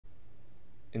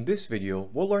In this video,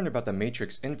 we'll learn about the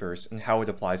matrix inverse and how it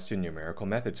applies to numerical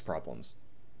methods problems.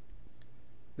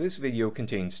 This video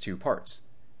contains two parts.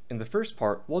 In the first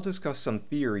part, we'll discuss some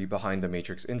theory behind the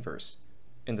matrix inverse.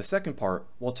 In the second part,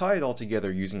 we'll tie it all together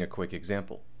using a quick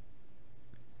example.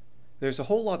 There's a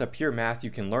whole lot of pure math you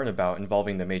can learn about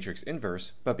involving the matrix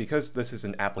inverse, but because this is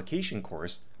an application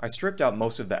course, I stripped out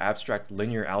most of the abstract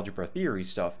linear algebra theory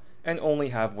stuff and only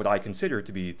have what I consider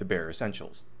to be the bare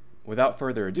essentials. Without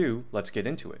further ado, let's get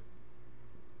into it.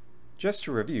 Just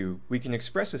to review, we can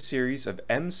express a series of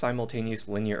m simultaneous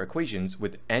linear equations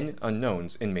with n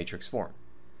unknowns in matrix form.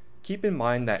 Keep in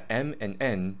mind that m and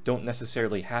n don't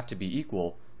necessarily have to be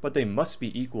equal, but they must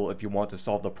be equal if you want to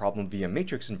solve the problem via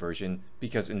matrix inversion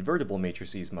because invertible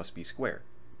matrices must be square.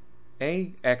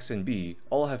 A, x, and b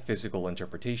all have physical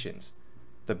interpretations.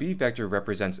 The b vector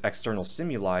represents external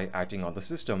stimuli acting on the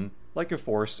system, like a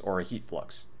force or a heat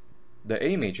flux. The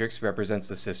A matrix represents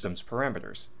the system's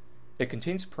parameters. It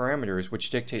contains parameters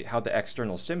which dictate how the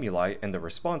external stimuli and the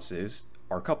responses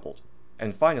are coupled.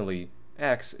 And finally,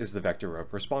 X is the vector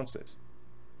of responses.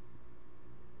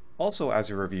 Also, as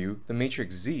a review, the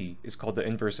matrix Z is called the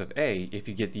inverse of A if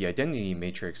you get the identity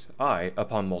matrix I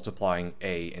upon multiplying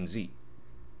A and Z.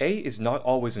 A is not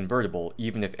always invertible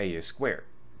even if A is square.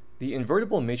 The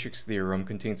invertible matrix theorem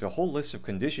contains a whole list of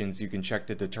conditions you can check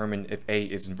to determine if A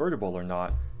is invertible or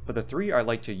not, but the three I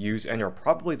like to use and are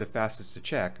probably the fastest to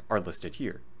check are listed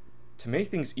here. To make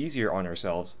things easier on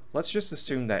ourselves, let's just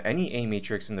assume that any A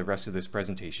matrix in the rest of this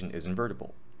presentation is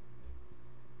invertible.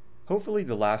 Hopefully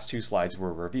the last two slides were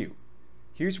a review.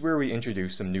 Here's where we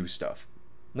introduce some new stuff.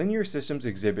 Linear systems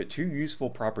exhibit two useful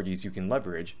properties you can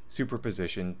leverage: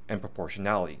 superposition and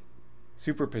proportionality.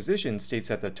 Superposition states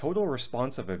that the total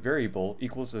response of a variable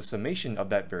equals the summation of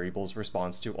that variable's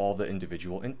response to all the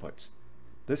individual inputs.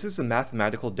 This is a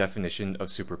mathematical definition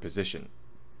of superposition.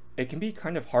 It can be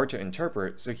kind of hard to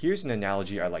interpret, so here's an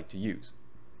analogy I like to use.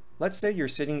 Let's say you're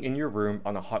sitting in your room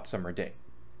on a hot summer day.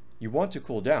 You want to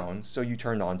cool down, so you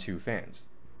turn on two fans.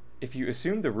 If you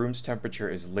assume the room's temperature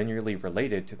is linearly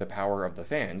related to the power of the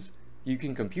fans, you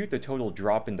can compute the total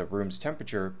drop in the room's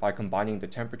temperature by combining the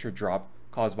temperature drop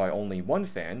caused by only one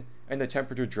fan and the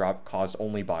temperature drop caused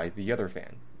only by the other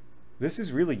fan. This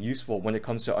is really useful when it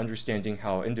comes to understanding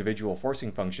how individual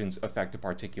forcing functions affect a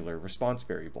particular response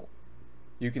variable.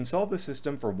 You can solve the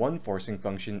system for one forcing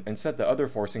function and set the other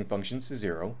forcing functions to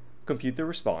 0, compute the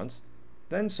response,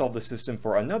 then solve the system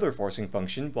for another forcing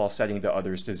function while setting the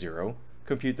others to 0,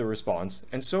 compute the response,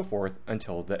 and so forth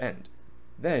until the end.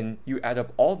 Then you add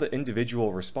up all the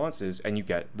individual responses and you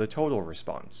get the total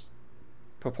response.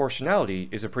 Proportionality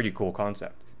is a pretty cool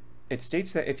concept. It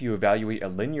states that if you evaluate a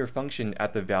linear function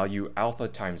at the value alpha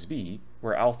times b,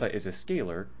 where alpha is a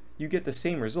scalar, you get the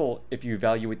same result if you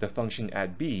evaluate the function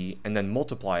at b and then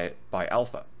multiply it by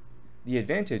alpha. The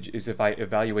advantage is if I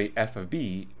evaluate f of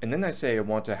b and then I say I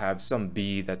want to have some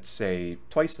b that's, say,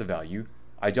 twice the value,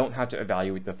 I don't have to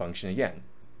evaluate the function again.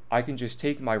 I can just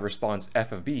take my response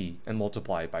f of b and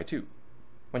multiply it by 2.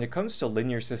 When it comes to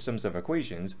linear systems of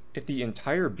equations, if the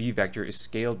entire b vector is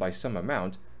scaled by some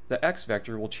amount, the x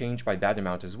vector will change by that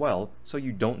amount as well, so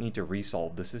you don't need to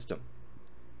resolve the system.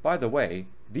 By the way,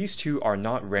 these two are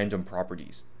not random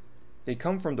properties. They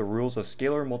come from the rules of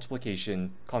scalar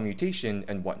multiplication, commutation,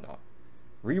 and whatnot.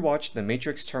 Rewatch the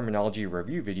matrix terminology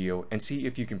review video and see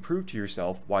if you can prove to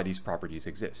yourself why these properties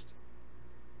exist.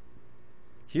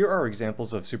 Here are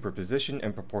examples of superposition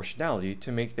and proportionality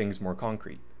to make things more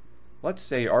concrete. Let's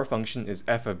say our function is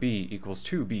f of b equals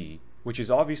 2b, which is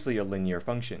obviously a linear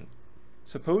function.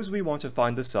 Suppose we want to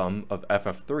find the sum of f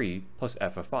of 3 plus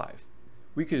f of 5.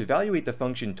 We could evaluate the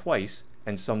function twice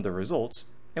and sum the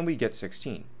results, and we get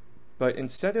 16. But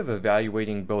instead of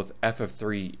evaluating both f of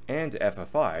 3 and f of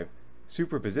 5,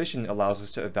 superposition allows us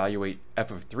to evaluate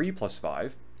f of 3 plus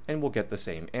 5, and we'll get the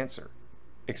same answer.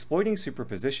 Exploiting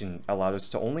superposition allowed us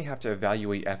to only have to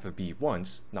evaluate f of b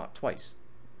once, not twice.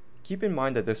 Keep in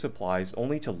mind that this applies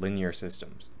only to linear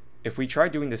systems. If we try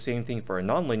doing the same thing for a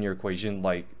nonlinear equation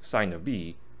like sine of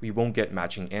b, we won't get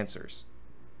matching answers.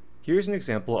 Here's an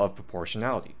example of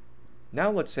proportionality. Now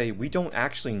let's say we don't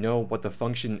actually know what the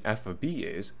function f of b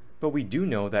is, but we do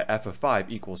know that f of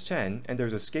 5 equals 10 and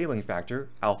there's a scaling factor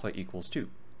alpha equals 2.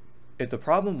 If the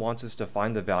problem wants us to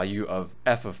find the value of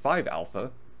f of 5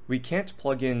 alpha, we can't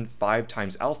plug in 5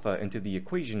 times alpha into the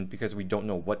equation because we don't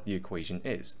know what the equation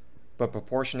is. But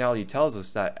proportionality tells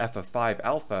us that f of 5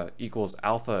 alpha equals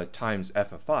alpha times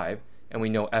f of 5, and we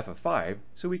know f of 5,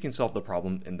 so we can solve the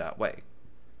problem in that way.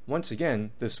 Once again,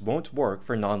 this won't work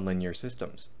for nonlinear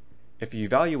systems. If you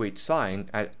evaluate sine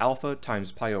at alpha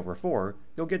times pi over 4,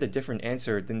 you'll get a different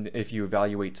answer than if you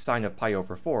evaluate sine of pi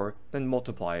over 4, then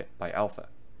multiply it by alpha.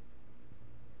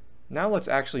 Now let's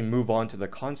actually move on to the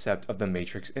concept of the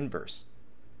matrix inverse.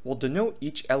 We'll denote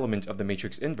each element of the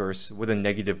matrix inverse with a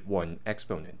 -1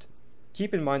 exponent.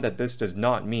 Keep in mind that this does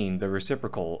not mean the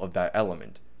reciprocal of that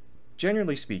element.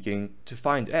 Generally speaking, to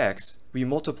find x, we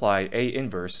multiply A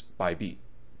inverse by B.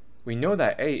 We know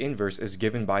that A inverse is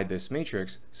given by this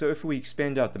matrix, so if we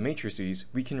expand out the matrices,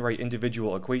 we can write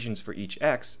individual equations for each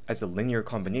x as a linear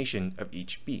combination of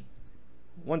each b.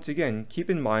 Once again, keep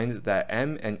in mind that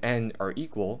m and n are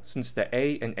equal since the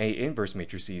A and A inverse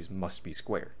matrices must be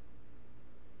square.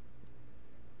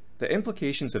 The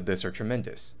implications of this are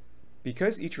tremendous.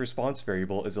 Because each response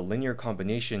variable is a linear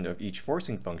combination of each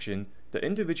forcing function, the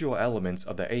individual elements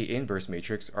of the A inverse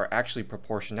matrix are actually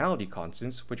proportionality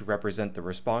constants which represent the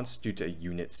response due to a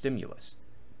unit stimulus.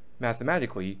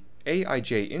 Mathematically,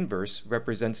 Aij inverse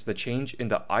represents the change in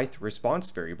the ith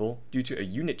response variable due to a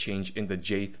unit change in the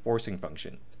jth forcing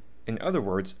function. In other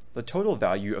words, the total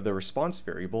value of the response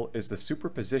variable is the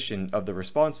superposition of the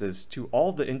responses to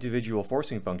all the individual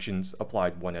forcing functions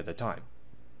applied one at a time.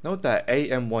 Note that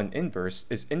AM1 inverse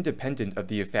is independent of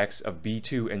the effects of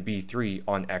B2 and B3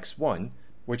 on X1,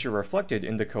 which are reflected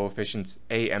in the coefficients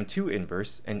AM2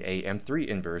 inverse and AM3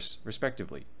 inverse,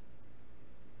 respectively.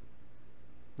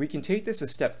 We can take this a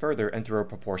step further and throw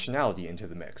proportionality into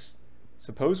the mix.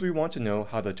 Suppose we want to know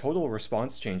how the total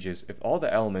response changes if all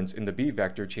the elements in the B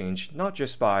vector change not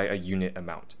just by a unit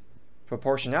amount.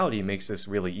 Proportionality makes this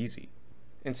really easy.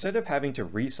 Instead of having to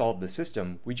resolve the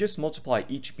system, we just multiply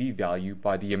each b value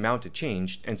by the amount it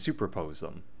changed and superpose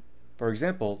them. For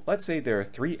example, let's say there are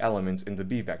 3 elements in the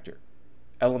b vector.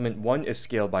 Element 1 is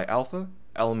scaled by alpha,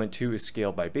 element 2 is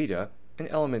scaled by beta, and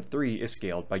element 3 is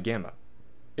scaled by gamma.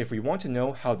 If we want to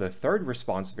know how the third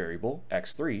response variable,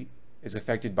 x3, is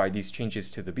affected by these changes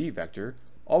to the b vector,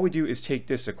 all we do is take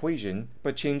this equation,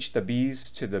 but change the b's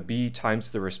to the b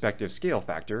times the respective scale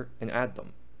factor and add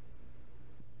them.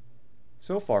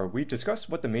 So far, we've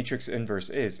discussed what the matrix inverse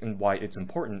is and why it's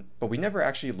important, but we never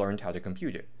actually learned how to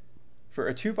compute it. For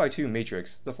a 2x2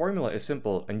 matrix, the formula is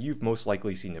simple and you've most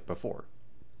likely seen it before.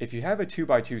 If you have a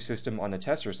 2x2 system on a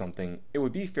test or something, it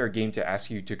would be fair game to ask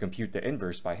you to compute the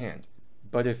inverse by hand.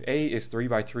 But if A is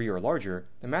 3x3 or larger,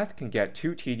 the math can get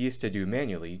too tedious to do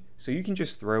manually, so you can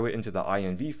just throw it into the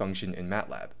INV function in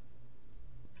MATLAB.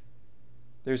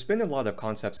 There's been a lot of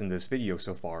concepts in this video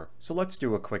so far, so let's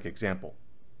do a quick example.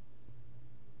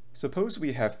 Suppose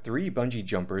we have 3 bungee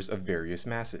jumpers of various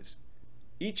masses.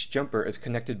 Each jumper is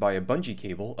connected by a bungee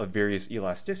cable of various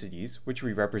elasticities, which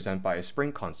we represent by a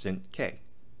spring constant, k.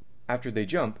 After they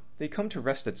jump, they come to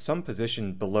rest at some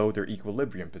position below their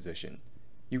equilibrium position.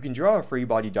 You can draw a free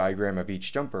body diagram of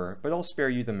each jumper, but I'll spare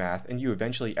you the math and you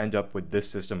eventually end up with this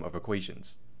system of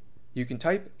equations. You can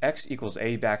type x equals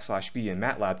a \b in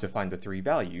MATLAB to find the 3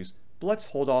 values, but let's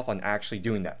hold off on actually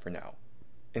doing that for now.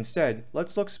 Instead,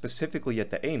 let's look specifically at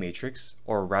the A matrix,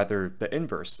 or rather the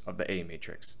inverse of the A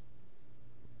matrix.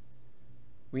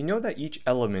 We know that each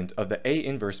element of the A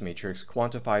inverse matrix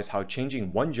quantifies how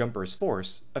changing one jumper's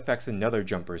force affects another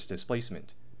jumper's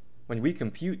displacement. When we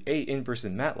compute A inverse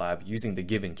in MATLAB using the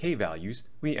given k values,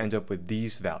 we end up with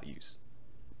these values.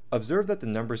 Observe that the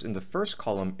numbers in the first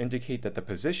column indicate that the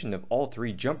position of all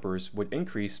 3 jumpers would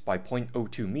increase by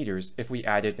 0.02 meters if we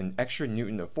added an extra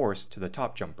newton of force to the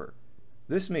top jumper.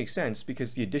 This makes sense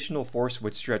because the additional force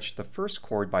would stretch the first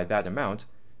cord by that amount,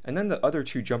 and then the other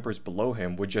 2 jumpers below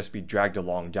him would just be dragged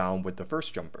along down with the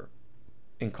first jumper.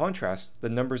 In contrast, the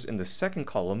numbers in the second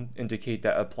column indicate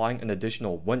that applying an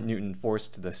additional 1 newton force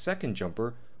to the second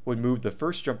jumper would move the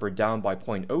first jumper down by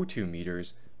 0.02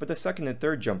 meters, but the second and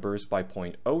third jumpers by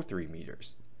 0.03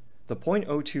 meters. The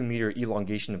 0.02 meter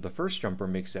elongation of the first jumper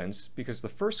makes sense because the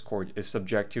first cord is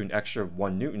subject to an extra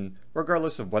 1 newton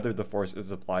regardless of whether the force is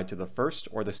applied to the first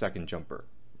or the second jumper.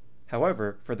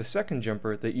 However, for the second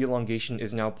jumper, the elongation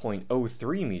is now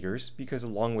 0.03 meters because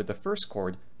along with the first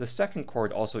cord, the second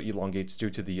cord also elongates due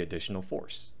to the additional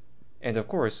force. And of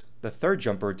course, the third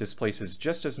jumper displaces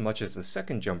just as much as the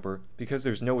second jumper because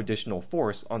there's no additional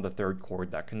force on the third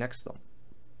cord that connects them.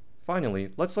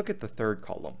 Finally, let's look at the third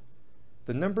column.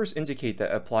 The numbers indicate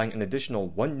that applying an additional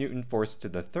 1 newton force to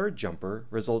the third jumper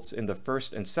results in the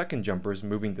first and second jumpers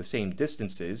moving the same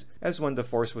distances as when the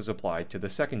force was applied to the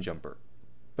second jumper.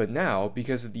 But now,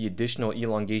 because of the additional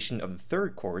elongation of the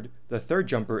third cord, the third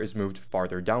jumper is moved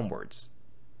farther downwards.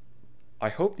 I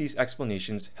hope these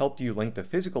explanations helped you link the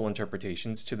physical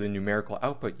interpretations to the numerical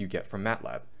output you get from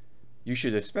MATLAB. You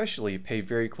should especially pay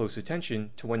very close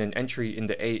attention to when an entry in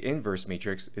the A inverse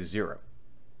matrix is 0.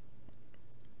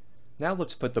 Now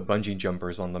let's put the bungee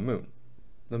jumpers on the moon.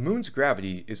 The moon's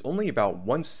gravity is only about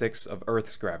 1/6 of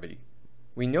Earth's gravity.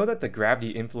 We know that the gravity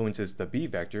influences the b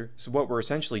vector, so what we're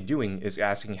essentially doing is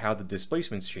asking how the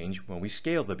displacements change when we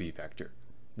scale the b vector.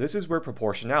 This is where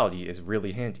proportionality is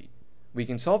really handy. We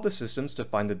can solve the systems to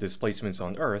find the displacements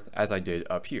on Earth as I did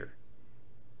up here.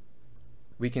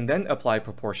 We can then apply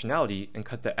proportionality and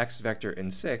cut the x vector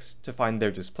in 6 to find their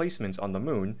displacements on the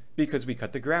moon because we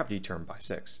cut the gravity term by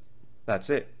 6. That's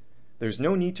it. There's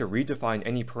no need to redefine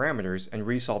any parameters and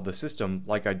resolve the system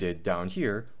like I did down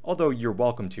here, although you're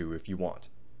welcome to if you want.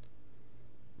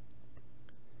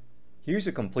 Here's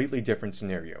a completely different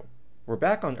scenario. We're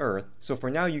back on Earth, so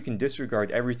for now you can disregard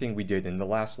everything we did in the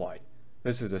last slide.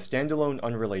 This is a standalone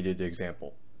unrelated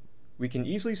example. We can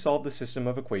easily solve the system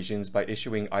of equations by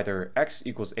issuing either x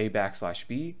equals a backslash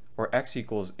b or x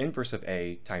equals inverse of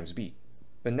a times b.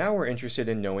 But now we're interested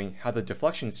in knowing how the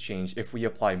deflections change if we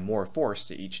apply more force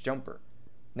to each jumper.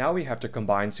 Now we have to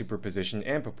combine superposition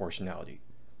and proportionality.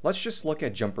 Let's just look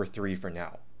at jumper 3 for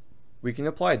now. We can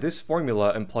apply this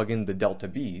formula and plug in the delta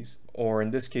b's, or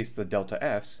in this case the delta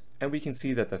f's, and we can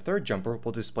see that the third jumper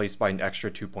will displace by an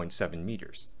extra 2.7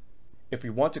 meters. If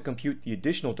we want to compute the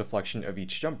additional deflection of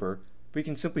each jumper, we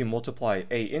can simply multiply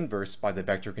A inverse by the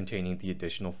vector containing the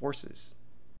additional forces.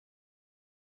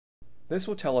 This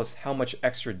will tell us how much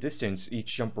extra distance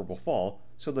each jumper will fall,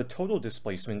 so the total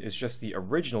displacement is just the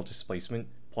original displacement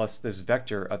plus this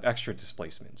vector of extra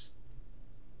displacements.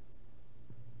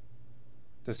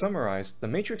 To summarize, the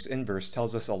matrix inverse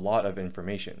tells us a lot of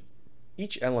information.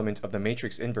 Each element of the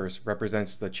matrix inverse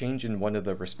represents the change in one of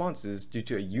the responses due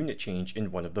to a unit change in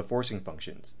one of the forcing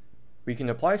functions. We can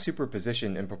apply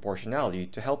superposition and proportionality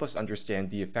to help us understand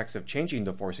the effects of changing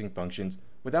the forcing functions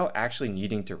without actually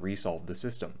needing to resolve the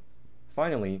system.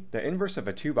 Finally, the inverse of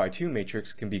a 2x2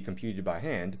 matrix can be computed by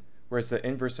hand, whereas the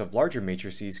inverse of larger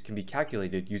matrices can be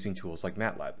calculated using tools like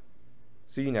MATLAB.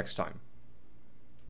 See you next time.